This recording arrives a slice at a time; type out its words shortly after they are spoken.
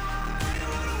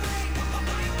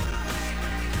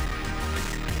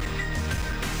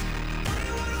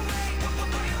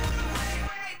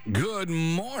Good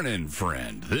morning,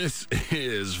 friend. This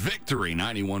is Victory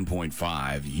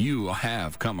 91.5. You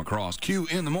have come across Q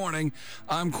in the morning.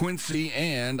 I'm Quincy,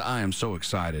 and I am so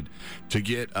excited to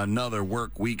get another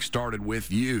work week started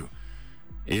with you.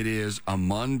 It is a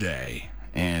Monday,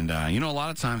 and a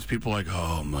lot of times people are like,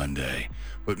 oh, Monday.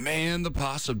 But man, the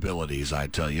possibilities, I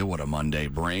tell you, what a Monday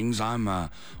brings. I'm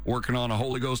working on a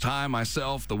Holy Ghost high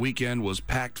myself. The weekend was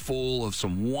packed full of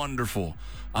some wonderful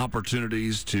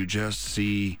opportunities to just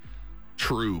see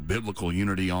true biblical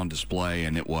unity on display,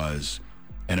 and it was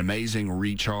an amazing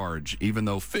recharge, even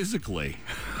though physically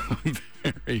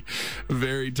very,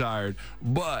 very tired.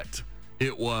 But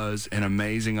it was an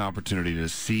amazing opportunity to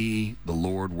see the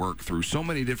Lord work through so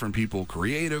many different people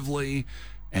creatively,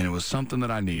 and it was something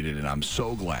that I needed, and I'm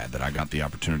so glad that I got the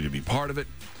opportunity to be part of it,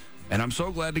 and I'm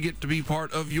so glad to get to be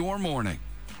part of your morning.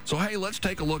 So, hey, let's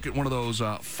take a look at one of those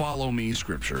follow me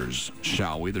scriptures,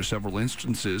 shall we? There's several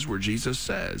instances where Jesus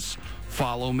says,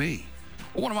 follow me.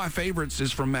 One of my favorites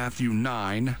is from Matthew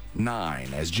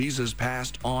 9:9. As Jesus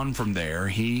passed on from there,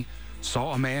 he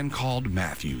saw a man called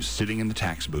Matthew sitting in the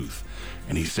tax booth,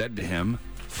 and he said to him,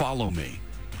 follow me.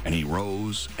 And he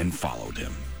rose and followed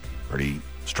him. Pretty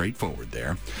straightforward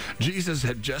there. Jesus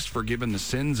had just forgiven the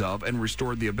sins of and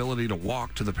restored the ability to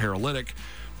walk to the paralytic.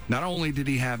 Not only did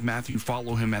he have Matthew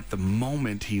follow him at the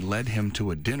moment, he led him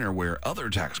to a dinner where other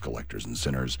tax collectors and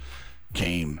sinners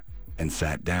came and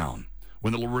sat down.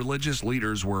 When the religious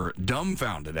leaders were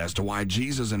dumbfounded as to why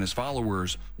Jesus and his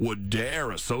followers would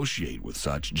dare associate with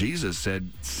such, Jesus said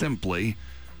simply,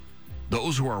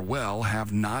 those who are well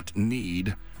have not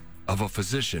need of a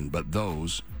physician, but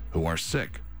those who are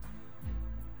sick.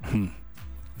 Then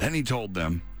he told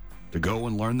them to go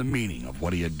and learn the meaning of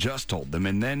what he had just told them,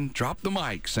 and then dropped the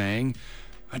mic, saying,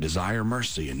 I desire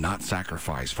mercy and not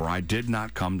sacrifice, for I did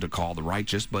not come to call the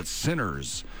righteous, but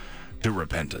sinners to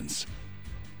repentance.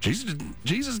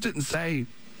 Jesus didn't say,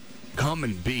 come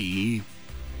and be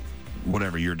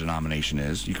whatever your denomination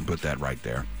is. You can put that right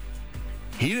there.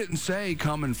 He didn't say,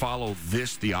 come and follow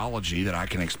this theology that I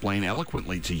can explain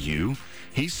eloquently to you.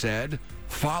 He said,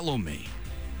 follow me.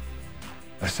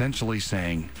 Essentially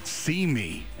saying, see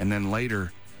me, and then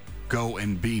later, go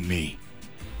and be me.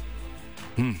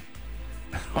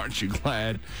 Aren't you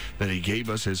glad that he gave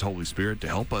us his Holy Spirit to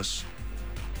help us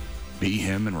be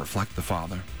him and reflect the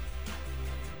Father?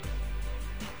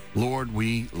 Lord,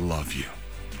 we love you.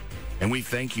 And we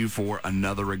thank you for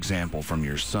another example from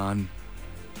your Son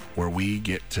where we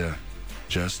get to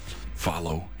just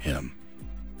follow him.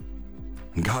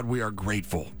 And God, we are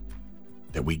grateful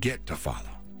that we get to follow,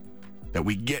 that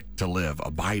we get to live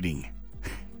abiding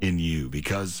in you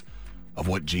because of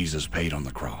what Jesus paid on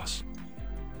the cross.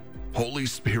 Holy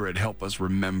Spirit, help us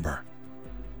remember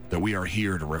that we are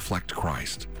here to reflect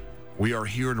Christ. We are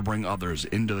here to bring others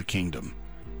into the kingdom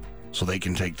so they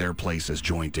can take their place as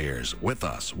joint heirs with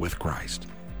us, with Christ.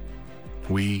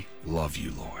 We love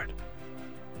you, Lord.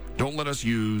 Don't let us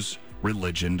use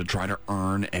religion to try to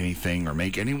earn anything or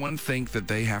make anyone think that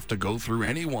they have to go through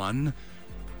anyone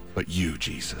but you,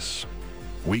 Jesus.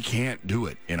 We can't do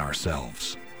it in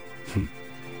ourselves.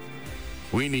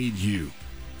 We need you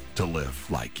to live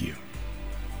like you.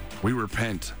 We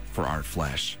repent for our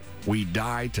flesh. We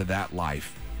die to that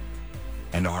life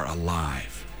and are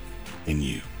alive in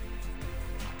you,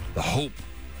 the hope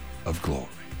of glory.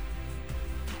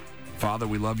 Father,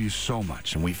 we love you so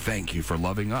much, and we thank you for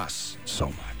loving us so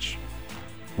much.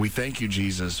 We thank you,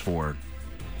 Jesus, for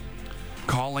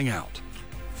calling out,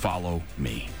 follow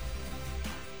me.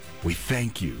 We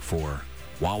thank you for,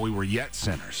 while we were yet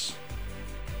sinners,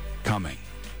 coming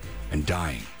and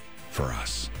dying for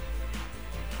us.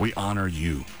 We honor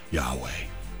you, Yahweh.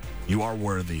 You are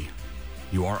worthy.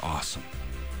 You are awesome.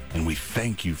 And we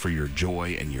thank you for your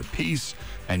joy and your peace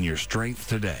and your strength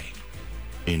today.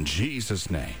 In Jesus'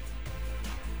 name,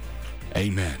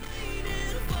 amen.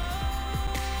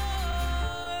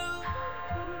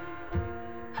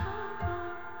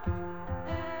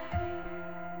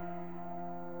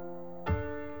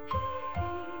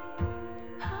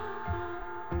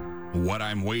 What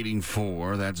I'm waiting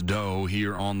for, that's Doe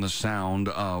here on the Sound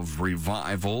of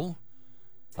Revival.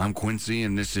 I'm Quincy,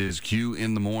 and this is Q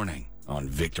in the Morning on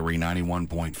Victory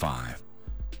 91.5.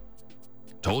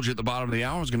 Told you at the bottom of the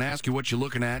hour I was going to ask you what you're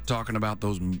looking at, talking about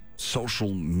those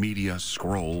social media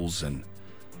scrolls and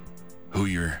who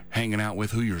you're hanging out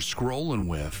with, who you're scrolling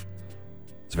with.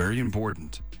 It's very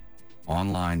important.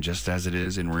 Online, just as it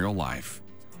is in real life,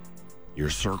 your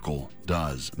circle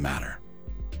does matter.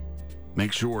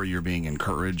 Make sure you're being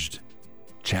encouraged,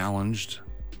 challenged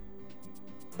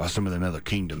by some of the other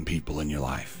kingdom people in your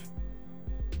life.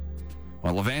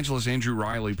 Well, evangelist Andrew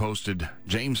Riley posted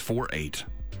James 4:8.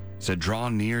 said, draw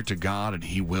near to God and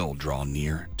he will draw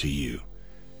near to you.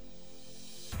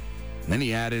 And then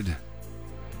he added,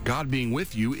 God being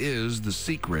with you is the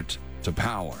secret to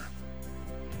power.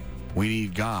 We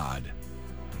need God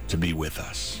to be with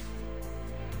us.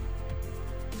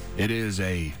 It is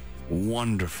a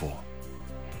wonderful,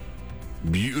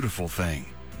 beautiful thing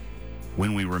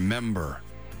when we remember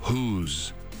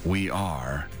whose we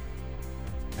are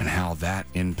and how that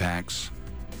impacts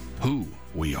who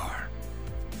we are.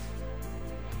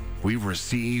 We've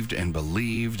received and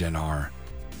believed and are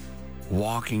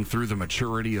walking through the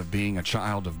maturity of being a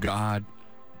child of God.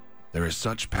 There is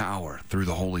such power through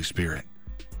the Holy Spirit.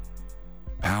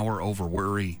 Power over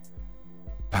worry,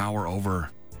 power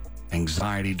over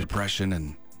anxiety, depression,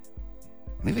 and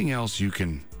anything else you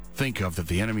can think of that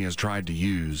the enemy has tried to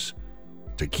use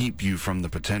to keep you from the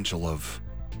potential of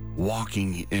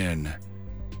walking in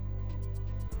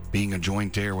being a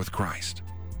joint heir with Christ.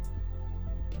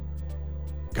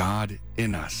 God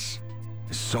in us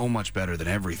is so much better than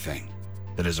everything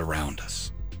that is around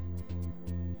us.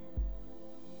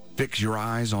 Fix your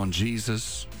eyes on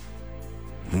Jesus.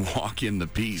 Walk in the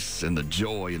peace and the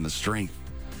joy and the strength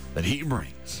that he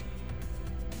brings.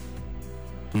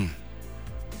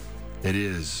 It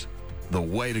is the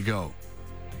way to go,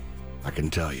 I can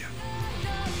tell you.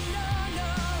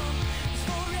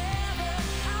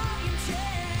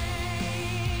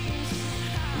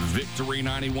 Victory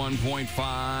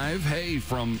 91.5. Hey,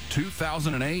 from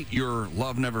 2008, your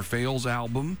Love Never Fails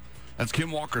album. That's Kim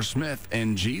Walker-Smith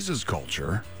and Jesus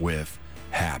Culture with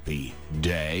Happy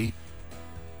Day.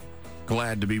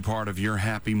 Glad to be part of your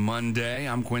happy Monday.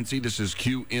 I'm Quincy. This is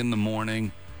Q in the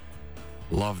Morning.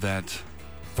 Love that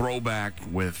throwback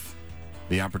with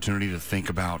the opportunity to think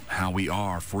about how we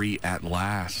are free at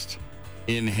last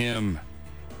in him.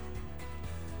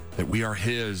 That we are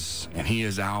his and he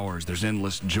is ours. There's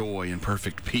endless joy and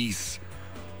perfect peace.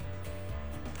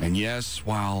 And yes,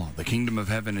 while the kingdom of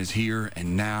heaven is here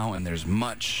and now, and there's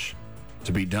much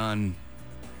to be done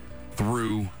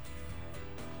through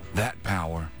that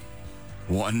power,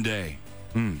 one day,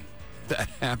 that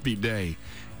happy day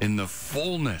in the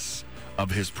fullness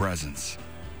of his presence,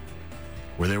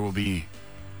 where there will be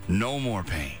no more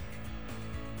pain.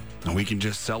 And we can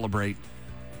just celebrate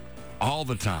all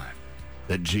the time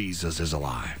that Jesus is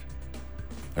alive.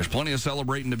 There's plenty of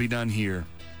celebrating to be done here.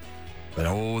 But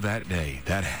oh, that day,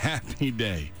 that happy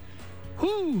day.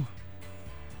 Whoo!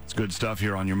 It's good stuff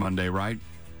here on your Monday, right?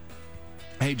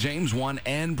 Hey, James 1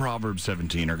 and Proverbs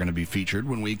 17 are going to be featured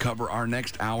when we cover our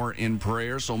next hour in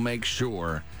prayer, so make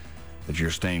sure that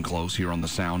you're staying close here on the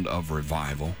Sound of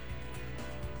Revival.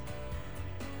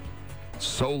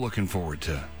 So looking forward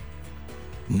to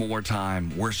more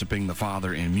time worshiping the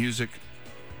Father in music,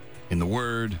 in the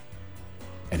Word,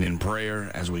 and in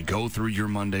prayer as we go through your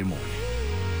Monday morning.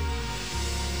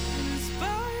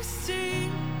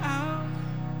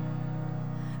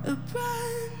 A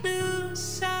brand new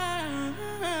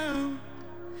sound.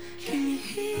 Can you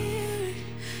hear it?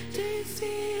 Do you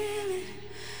feel it?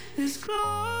 There's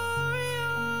glory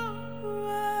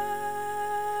around.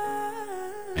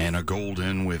 Anna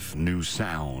Golden with new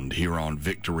sound here on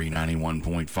Victory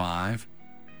 91.5.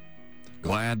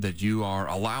 Glad that you are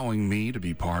allowing me to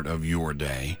be part of your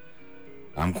day.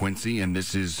 I'm Quincy, and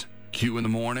this is Q in the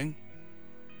Morning,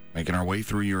 making our way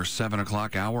through your 7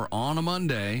 o'clock hour on a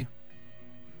Monday.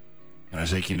 And I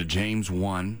take you to James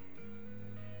 1,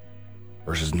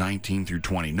 verses 19 through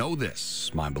 20. Know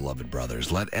this, my beloved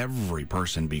brothers, let every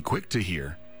person be quick to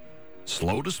hear,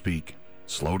 slow to speak,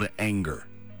 slow to anger.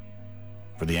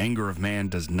 For the anger of man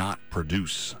does not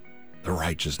produce the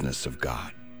righteousness of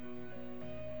God.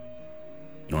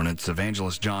 And it's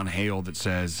evangelist John Hale that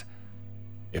says,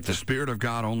 if the Spirit of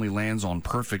God only lands on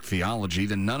perfect theology,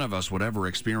 then none of us would ever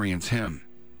experience him.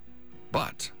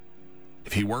 But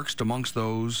if he works amongst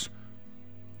those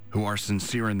who are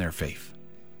sincere in their faith,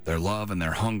 their love and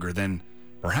their hunger, then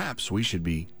perhaps we should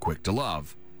be quick to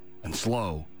love and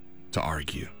slow to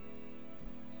argue.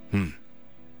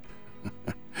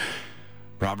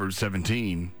 Proverbs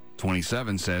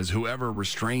 17:27 says, whoever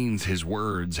restrains his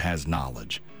words has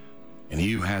knowledge, and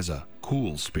he who has a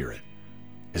cool spirit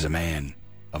is a man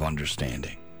of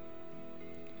understanding.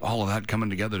 All of that coming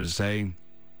together to say,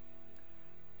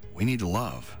 we need to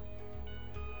love.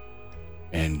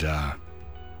 And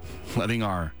letting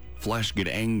our flesh get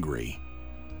angry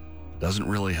doesn't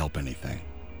really help anything.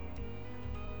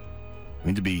 We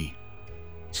need to be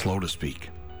slow to speak.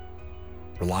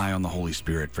 Rely on the Holy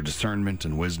Spirit for discernment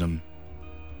and wisdom.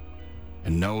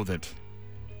 And know that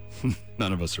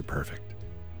none of us are perfect.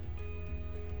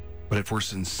 But if we're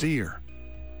sincere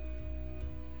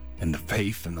in the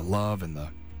faith and the love and the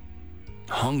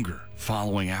hunger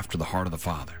following after the heart of the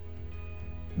Father,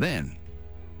 then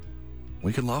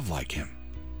we can love like him.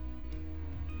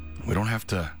 We don't have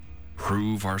to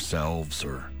prove ourselves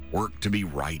or work to be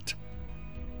right.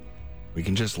 We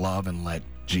can just love and let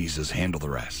Jesus handle the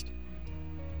rest.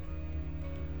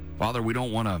 Father, we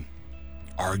don't want to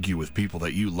argue with people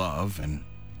that you love, and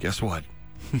guess what?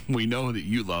 We know that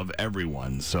you love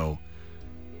everyone, so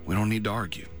we don't need to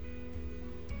argue.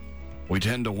 We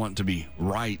tend to want to be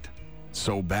right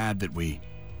so bad that we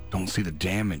don't see the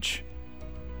damage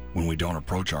when we don't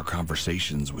approach our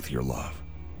conversations with your love.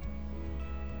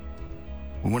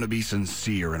 We want to be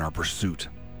sincere in our pursuit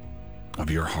of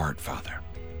your heart, Father.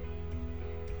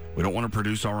 We don't want to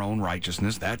produce our own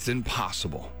righteousness. That's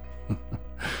impossible.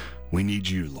 We need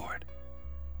you, Lord.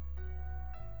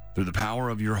 Through the power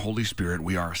of your Holy Spirit,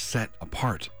 we are set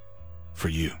apart for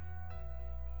you.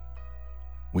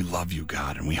 We love you,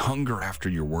 God, and we hunger after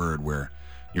your word, where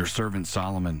your servant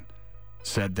Solomon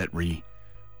said that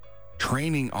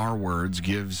training our words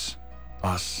gives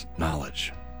us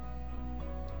knowledge.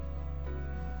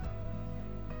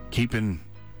 Keeping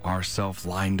ourselves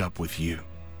lined up with you.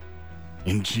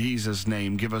 In Jesus'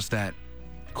 name, give us that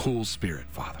cool spirit,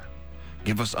 Father.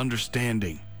 Give us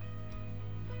understanding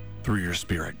through your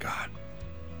Spirit, God.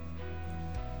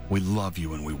 We love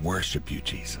you and we worship you,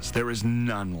 Jesus. There is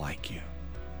none like you.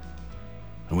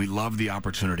 And we love the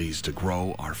opportunities to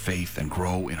grow our faith and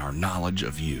grow in our knowledge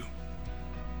of you.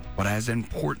 But as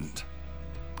important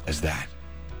as that,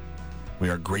 we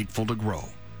are grateful to grow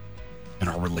in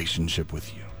our relationship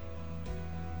with you.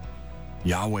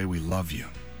 Yahweh, we love you.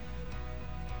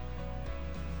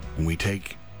 And we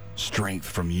take strength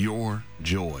from your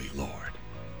joy, Lord.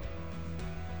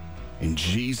 In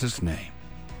Jesus' name,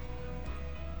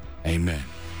 amen.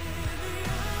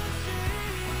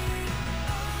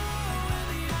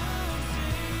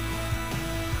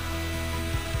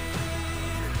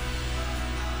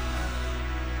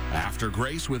 After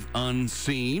Grace with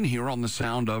Unseen, here on the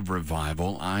Sound of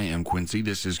Revival, I am Quincy.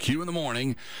 This is Q in the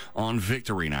Morning on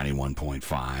Victory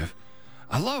 91.5.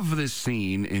 I love this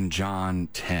scene in John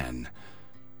 10,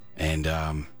 and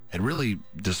it really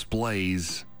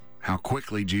displays how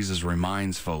quickly Jesus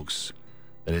reminds folks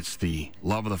that it's the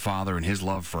love of the Father and his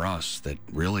love for us that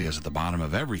really is at the bottom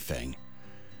of everything.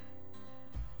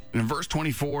 And in verse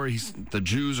 24, the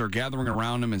Jews are gathering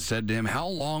around him and said to him, "How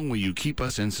long will you keep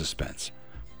us in suspense?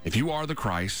 If you are the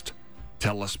Christ,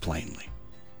 tell us plainly."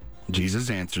 Jesus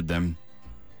answered them,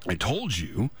 "I told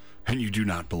you, and you do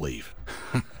not believe.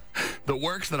 The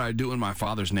works that I do in my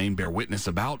Father's name bear witness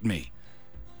about me.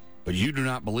 But you do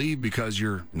not believe because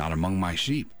you're not among my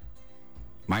sheep.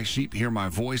 My sheep hear my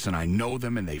voice, and I know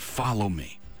them, and they follow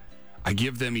me. I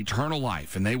give them eternal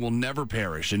life, and they will never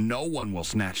perish, and no one will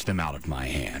snatch them out of my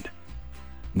hand.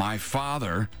 My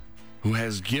Father, who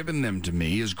has given them to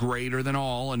me, is greater than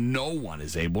all, and no one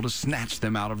is able to snatch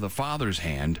them out of the Father's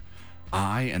hand.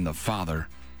 I and the Father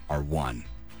are one."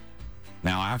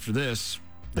 Now, after this,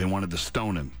 they wanted to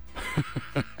stone him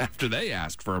after they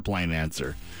asked for a plain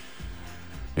answer.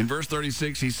 In verse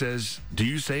 36, he says, "Do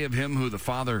you say of him who the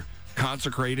Father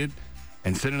consecrated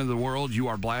and sent into the world, you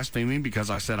are blaspheming because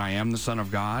I said I am the Son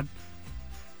of God?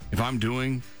 If I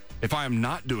am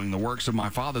not doing the works of my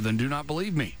Father, then do not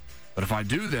believe me. But if I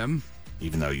do them,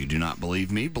 even though you do not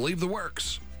believe me, believe the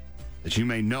works, that you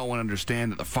may know and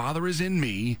understand that the Father is in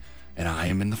me, and I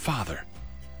am in the Father."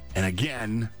 And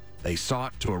again, they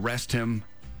sought to arrest him,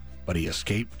 but he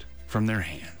escaped from their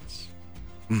hands.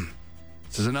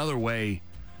 This is another way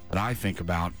that I think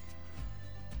about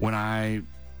when I'm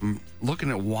looking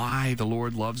at why the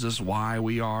Lord loves us, why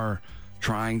we are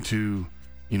trying to,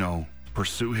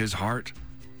 pursue his heart.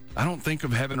 I don't think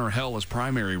of heaven or hell as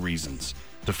primary reasons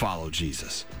to follow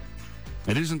Jesus.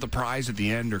 It isn't the prize at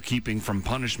the end or keeping from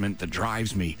punishment that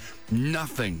drives me.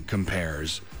 Nothing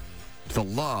compares to the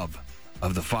love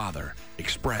of the Father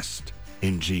expressed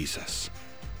in Jesus,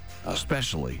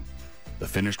 especially the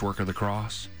finished work of the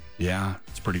cross. Yeah,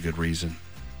 it's a pretty good reason.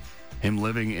 Him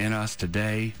living in us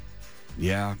today,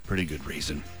 yeah, pretty good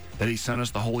reason. That he sent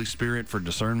us the Holy Spirit for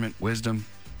discernment, wisdom.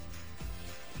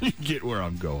 You get where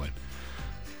I'm going.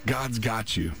 God's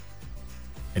got you,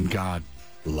 and God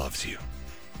loves you.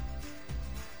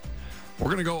 We're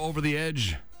going to go over the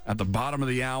edge at the bottom of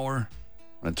the hour.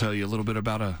 I'm going to tell you a little bit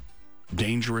about a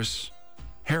dangerous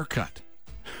haircut.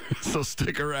 So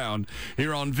stick around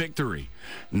here on Victory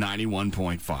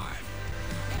 91.5.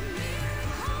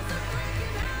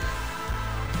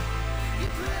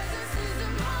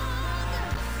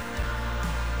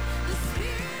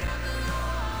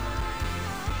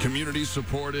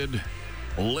 Community-supported,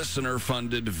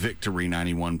 listener-funded Victory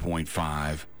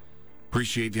 91.5.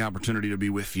 Appreciate the opportunity to be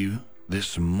with you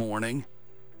this morning.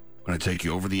 I'm going to take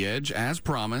you over the edge as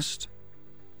promised.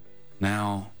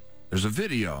 Now, there's a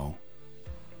video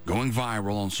going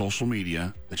viral on social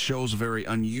media that shows a very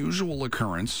unusual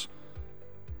occurrence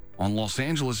on Los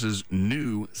Angeles'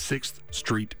 new 6th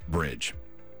Street Bridge.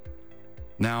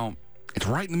 Now, it's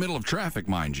right in the middle of traffic,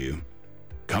 mind you,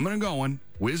 coming and going,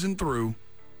 whizzing through,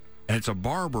 and it's a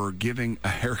barber giving a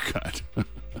haircut.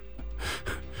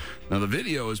 Now, the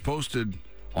video is posted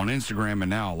on Instagram, and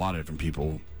now a lot of different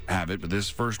people have it, but this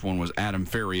first one was Adam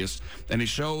Farias, and he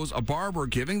shows a barber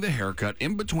giving the haircut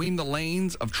in between the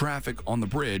lanes of traffic on the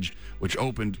bridge, which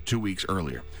opened 2 weeks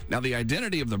earlier. Now, the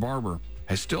identity of the barber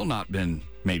has still not been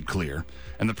made clear,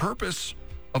 and the purpose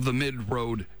of the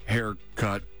mid-road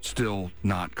haircut still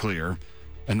not clear.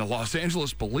 And the Los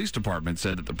Angeles Police Department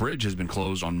said that the bridge has been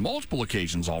closed on multiple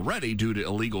occasions already due to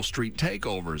illegal street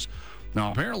takeovers.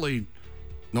 Now, apparently,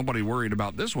 nobody worried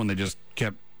about this one. They just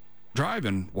kept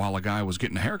driving while a guy was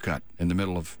getting a haircut in the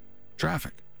middle of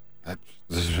traffic. I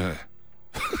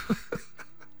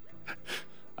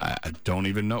don't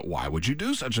even know. Why would you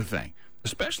do such a thing?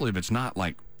 Especially if it's not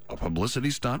like a publicity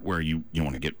stunt where you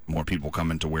want to get more people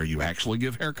coming to where you actually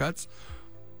give haircuts.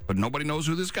 But nobody knows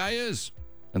who this guy is,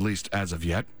 at least as of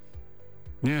yet.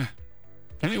 Yeah.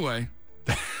 Anyway,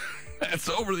 that's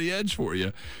Over the Edge for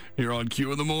you here on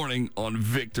Q in the Morning on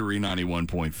Victory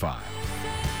 91.5.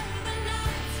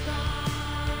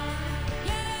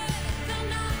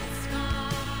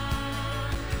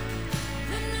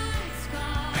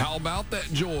 How about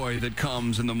that joy that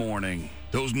comes in the morning?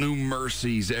 Those new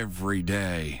mercies every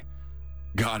day.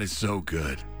 God is so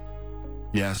good.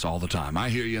 Yes, all the time. I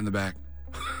hear you in the back.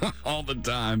 All the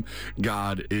time.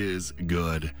 God is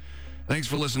good. Thanks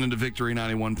for listening to Victory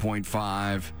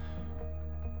 91.5.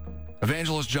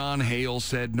 Evangelist John Hale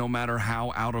said, no matter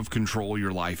how out of control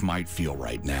your life might feel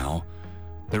right now,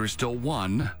 there is still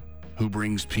one who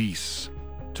brings peace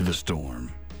to the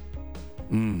storm.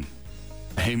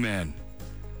 Amen.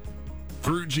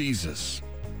 Through Jesus,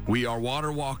 we are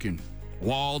water walking,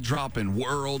 wall dropping,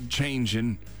 world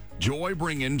changing, joy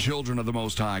bringing children of the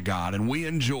Most High God, and we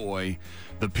enjoy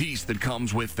the peace that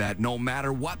comes with that no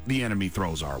matter what the enemy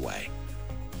throws our way.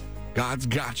 God's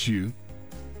got you.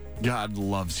 God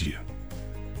loves you.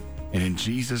 And in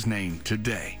Jesus' name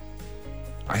today,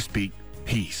 I speak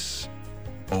peace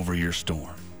over your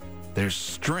storm. There's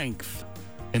strength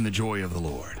in the joy of the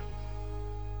Lord.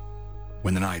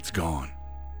 When the night's gone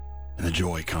and the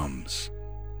joy comes.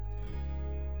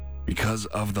 Because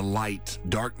of the light,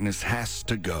 darkness has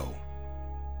to go.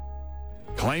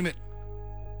 Claim it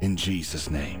in Jesus'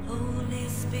 name. Holy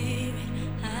Spirit,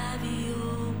 have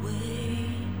your way.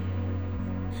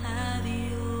 Have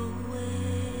your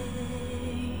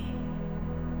way.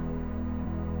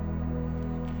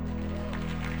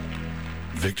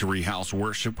 Victory House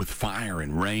worship with fire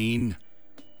and rain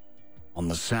on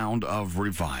the sound of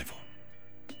revival.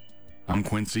 I'm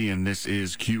Quincy, and this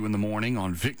is Q in the Morning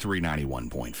on Victory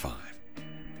 91.5.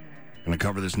 Going to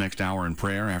cover this next hour in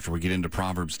prayer after we get into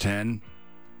Proverbs 10,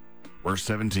 verse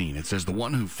 17. It says, the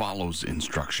one who follows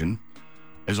instruction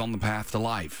is on the path to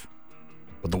life,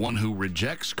 but the one who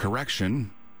rejects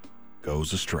correction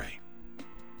goes astray.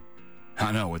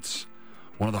 I know it's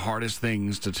one of the hardest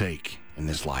things to take in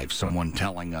this life, someone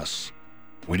telling us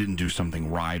we didn't do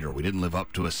something right or we didn't live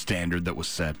up to a standard that was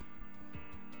set.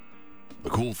 The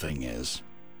cool thing is,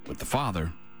 with the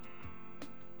Father,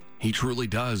 He truly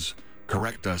does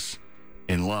correct us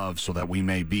in love so that we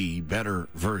may be better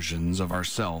versions of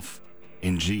ourselves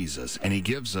in Jesus. And He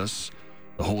gives us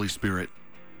the Holy Spirit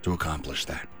to accomplish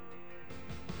that.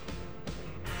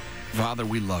 Father,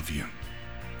 we love you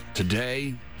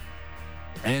today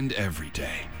and every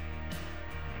day.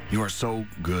 You are so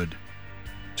good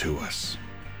to us.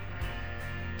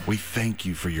 We thank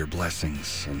you for your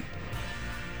blessings, and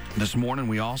this morning,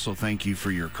 we also thank you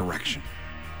for your correction.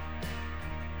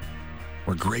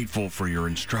 We're grateful for your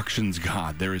instructions,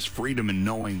 God. There is freedom in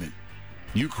knowing that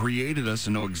you created us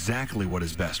and know exactly what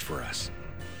is best for us.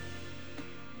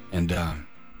 And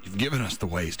you've given us the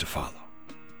ways to follow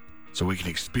so we can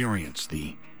experience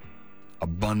the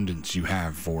abundance you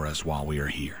have for us while we are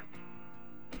here.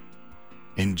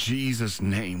 In Jesus'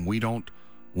 name, we don't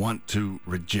want to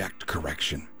reject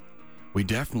correction. We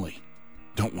definitely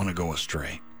don't want to go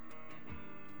astray.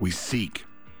 We seek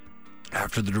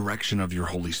after the direction of your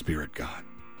Holy Spirit, God.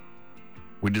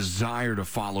 We desire to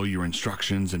follow your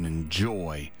instructions and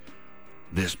enjoy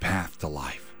this path to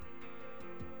life.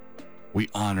 We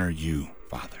honor you,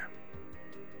 Father.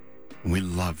 We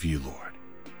love you, Lord.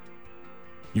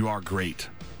 You are great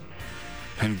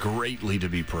and greatly to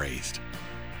be praised.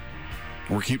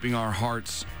 We're keeping our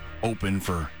hearts open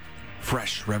for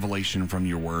fresh revelation from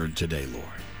your word today, Lord.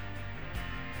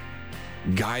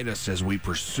 Guide us as we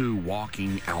pursue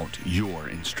walking out your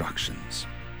instructions.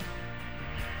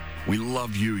 We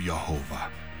love you, Jehovah,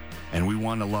 and we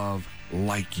want to love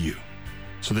like you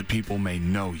so that people may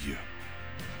know you.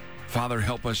 Father,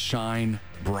 help us shine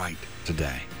bright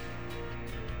today.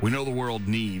 We know the world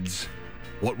needs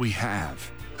what we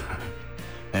have,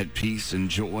 that peace and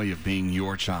joy of being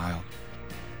your child.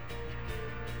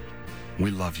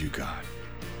 We love you, God.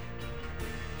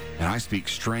 And I speak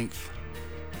strength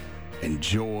and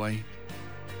joy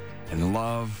and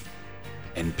love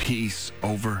and peace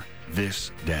over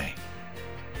this day.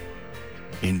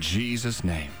 In Jesus'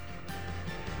 name,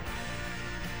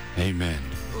 amen.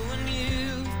 When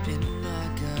you've been my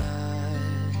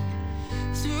God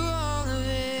through all of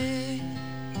it,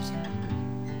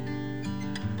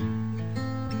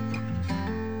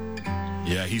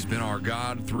 yeah, he's been our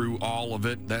God through all of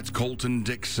it. That's Colton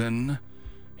Dixon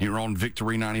here on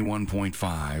Victory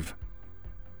 91.5.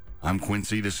 I'm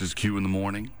Quincy. This is Q in the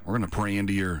Morning. We're going to pray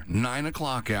into your 9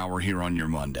 o'clock hour here on your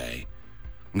Monday.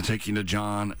 I'm going to take you to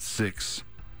John 6,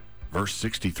 verse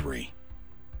 63.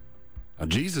 Now,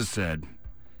 Jesus said,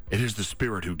 "It is the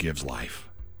Spirit who gives life.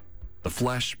 The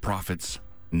flesh profits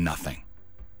nothing.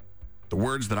 The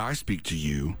words that I speak to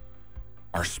you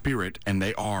are spirit and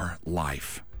they are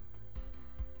life."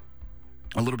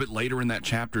 A little bit later in that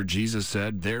chapter, Jesus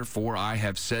said, "Therefore I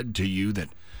have said to you that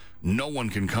no one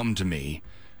can come to me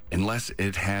unless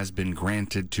it has been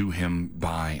granted to him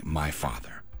by my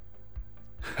Father."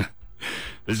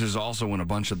 This is also when a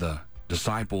bunch of the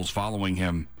disciples following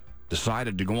him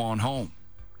decided to go on home.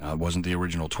 Now, it wasn't the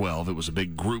original 12. It was a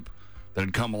big group that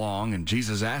had come along, and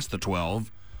Jesus asked the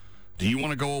 12, "Do you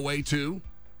want to go away too?"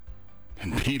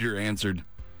 And Peter answered,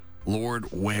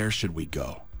 "Lord, where should we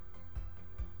go?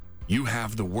 You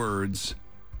have the words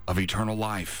of eternal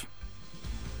life.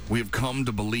 We have come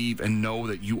to believe and know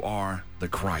that you are the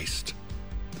Christ,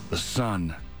 the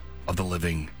Son of the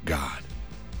living God."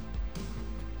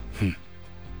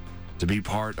 To be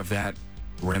part of that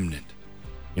remnant.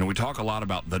 You know, we talk a lot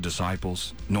about the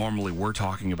disciples. Normally, we're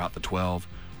talking about the 12.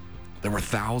 There were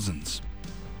thousands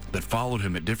that followed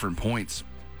him at different points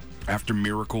after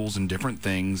miracles and different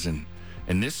things. And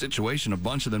in this situation, a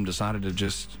bunch of them decided to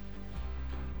just,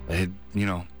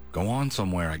 go on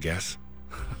somewhere, I guess.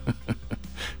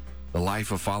 The life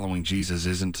of following Jesus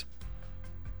isn't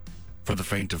for the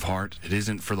faint of heart. It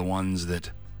isn't for the ones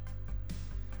that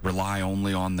rely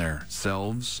only on their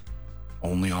selves,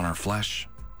 only on our flesh,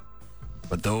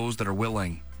 but those that are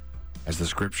willing, as the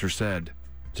scripture said,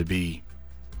 to be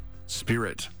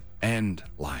spirit and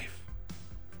life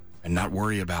and not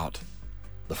worry about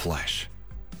the flesh.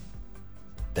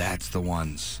 That's the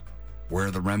ones.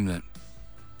 We're the remnant,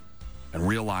 and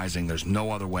realizing there's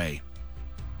no other way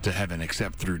to heaven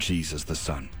except through Jesus the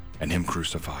Son and him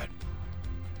crucified.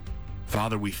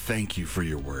 Father, we thank you for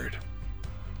your word.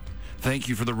 Thank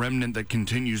you for the remnant that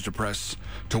continues to press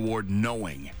toward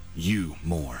knowing you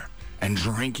more and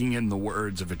drinking in the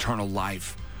words of eternal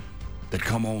life that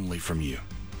come only from you.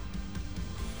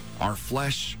 Our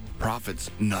flesh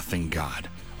profits nothing, God.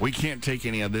 We can't take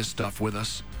any of this stuff with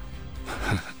us.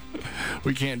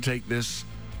 We can't take this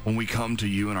when we come to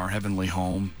you in our heavenly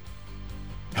home.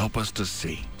 Help us to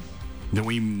see that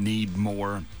we need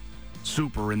more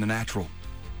super in the natural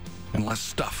and less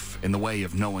stuff in the way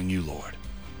of knowing you, Lord.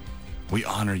 We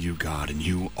honor you, God, and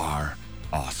you are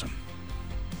awesome.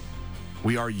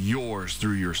 We are yours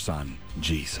through your Son,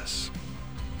 Jesus.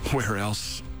 Where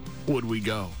else would we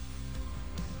go?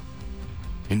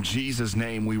 In Jesus'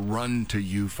 name, we run to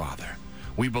you, Father.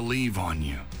 We believe on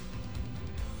you.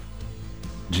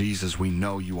 Jesus, we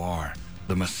know you are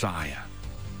the Messiah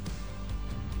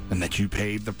and that you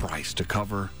paid the price to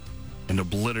cover and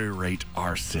obliterate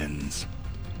our sins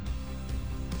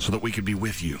so that we could be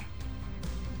with you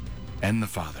and the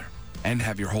Father and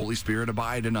have your Holy Spirit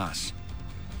abide in us.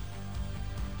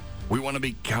 We want to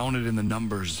be counted in the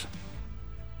numbers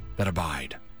that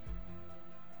abide,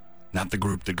 not the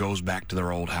group that goes back to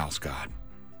their old house, God.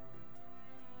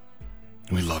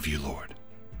 We love you, Lord.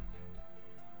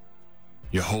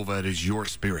 Jehovah, it is your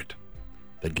Spirit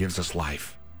that gives us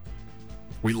life.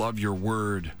 We love your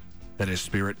word that is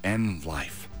spirit and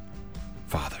life,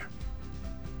 Father.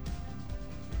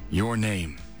 Your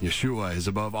name, Yeshua, is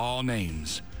above all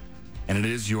names, and it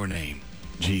is your name,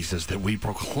 Jesus, that we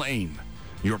proclaim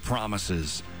your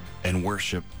promises and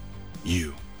worship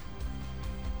you.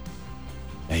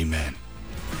 Amen.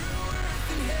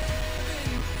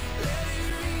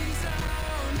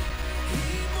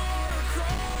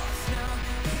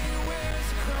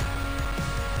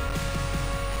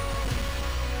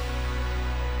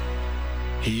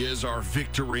 He is our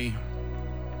victory.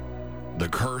 The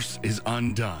curse is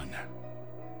undone.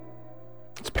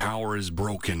 Its power is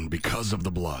broken because of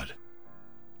the blood.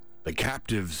 The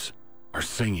captives are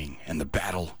singing, and the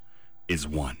battle is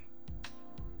won.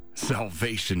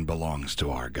 Salvation belongs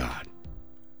to our God.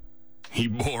 He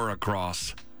bore a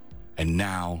cross, and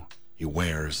now he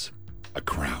wears a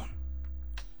crown.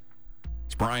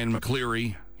 It's Brian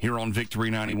McCleary here on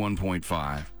Victory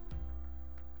 91.5.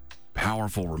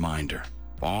 Powerful reminder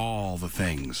of all the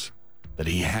things that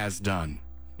he has done,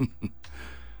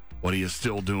 what he is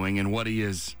still doing, and what he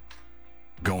is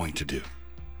going to do.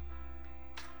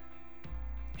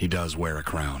 He does wear a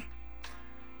crown.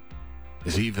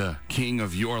 Is he the king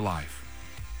of your life?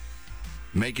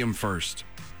 Make him first.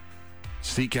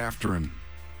 Seek after him.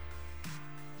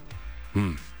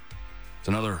 It's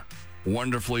another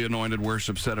wonderfully anointed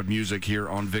worship set of music here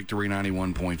on Victory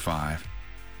 91.5.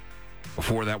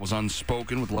 Before that was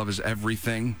Unspoken with Love is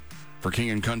Everything, For King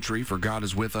and Country, For God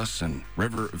is With Us, and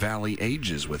River Valley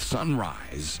Ages with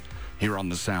Sunrise here on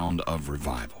the Sound of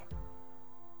Revival.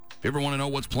 If you ever want to know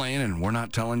what's playing and we're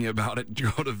not telling you about it,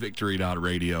 go to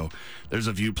victory.radio. There's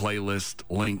a view playlist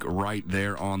link right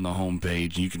there on the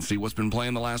homepage. You can see what's been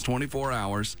playing the last 24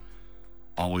 hours.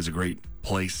 Always a great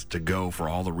place to go for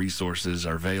all the resources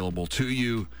are available to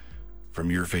you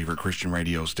from your favorite Christian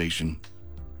radio station.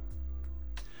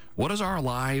 What does our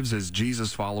lives as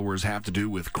Jesus followers have to do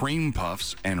with cream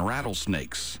puffs and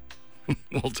rattlesnakes?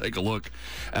 We'll take a look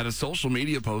at a social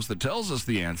media post that tells us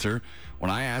the answer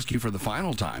when I ask you for the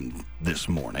final time this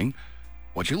morning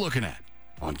what you looking at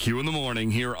on Q in the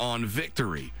Morning here on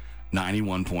Victory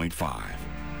 91.5.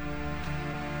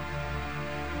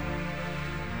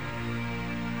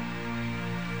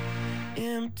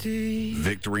 Empty.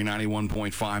 Victory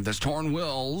 91.5. That's Torn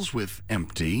Wills with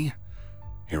Empty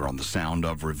here on the Sound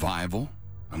of Revival.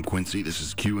 I'm Quincy. This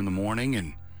is Q in the Morning,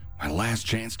 and my last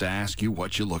chance to ask you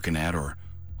what you're looking at or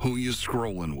who you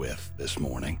scrolling with this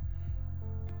morning.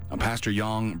 Now, Pastor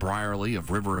Young Brierly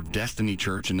of River of Destiny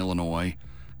Church in Illinois,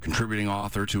 contributing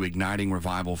author to Igniting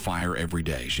Revival Fire Every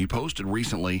Day. She posted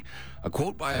recently a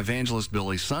quote by evangelist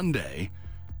Billy Sunday,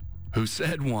 who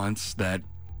said once that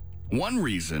one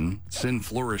reason sin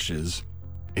flourishes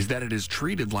is that it is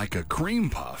treated like a cream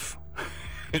puff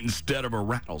instead of a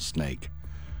rattlesnake.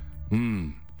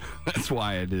 That's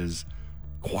why it is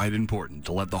quite important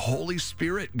to let the Holy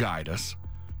Spirit guide us,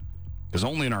 because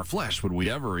only in our flesh would we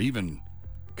ever even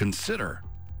consider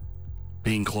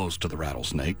being close to the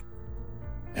rattlesnake,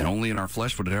 and only in our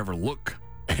flesh would it ever look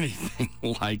anything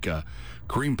like a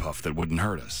cream puff that wouldn't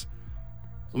hurt us.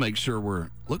 So make sure we're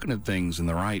looking at things in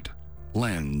the right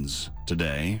lens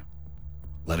today,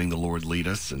 letting the Lord lead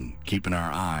us and keeping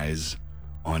our eyes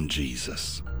on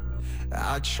Jesus.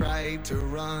 I tried to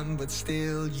run, but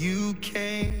still you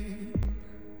came,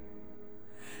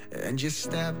 and you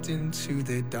stepped into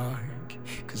the dark,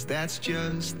 'cause that's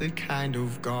just the kind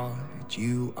of God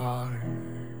you are.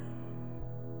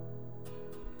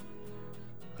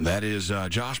 That is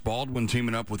Josh Baldwin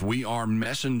teaming up with We Are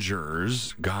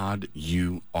Messengers, God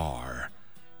You Are,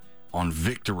 on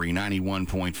Victory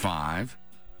 91.5.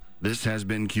 This has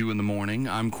been Q in the Morning.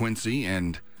 I'm Quincy,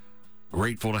 and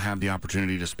grateful to have the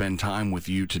opportunity to spend time with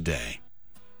you today.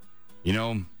 You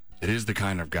know, it is the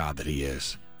kind of God that he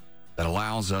is, that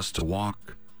allows us to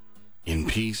walk in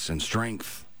peace and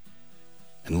strength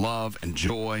and love and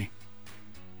joy.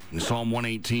 In Psalm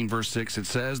 118, verse 6, it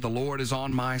says, "The Lord is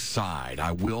on my side.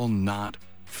 I will not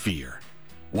fear.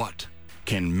 What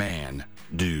can man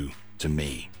do to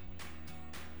me?"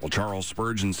 Well, Charles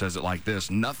Spurgeon says it like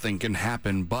this: "Nothing can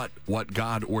happen but what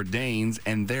God ordains,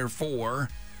 and therefore,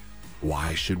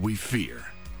 why should we fear?"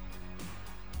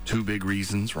 Two big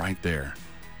reasons right there,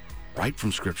 right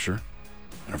from Scripture.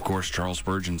 And of course, Charles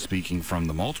Spurgeon speaking from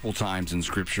the multiple times in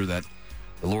Scripture that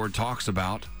the Lord talks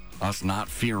about us not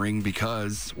fearing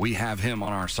because we have him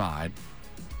on our side.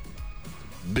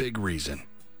 Big reason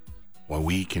why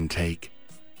we can take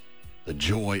the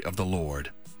joy of the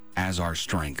Lord as our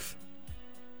strength.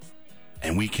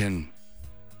 And we can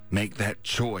make that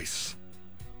choice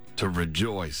to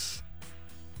rejoice.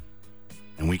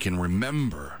 And we can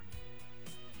remember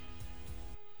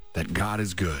that God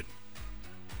is good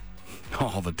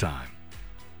all the time.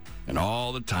 And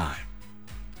all the time,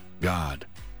 God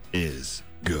is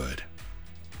good.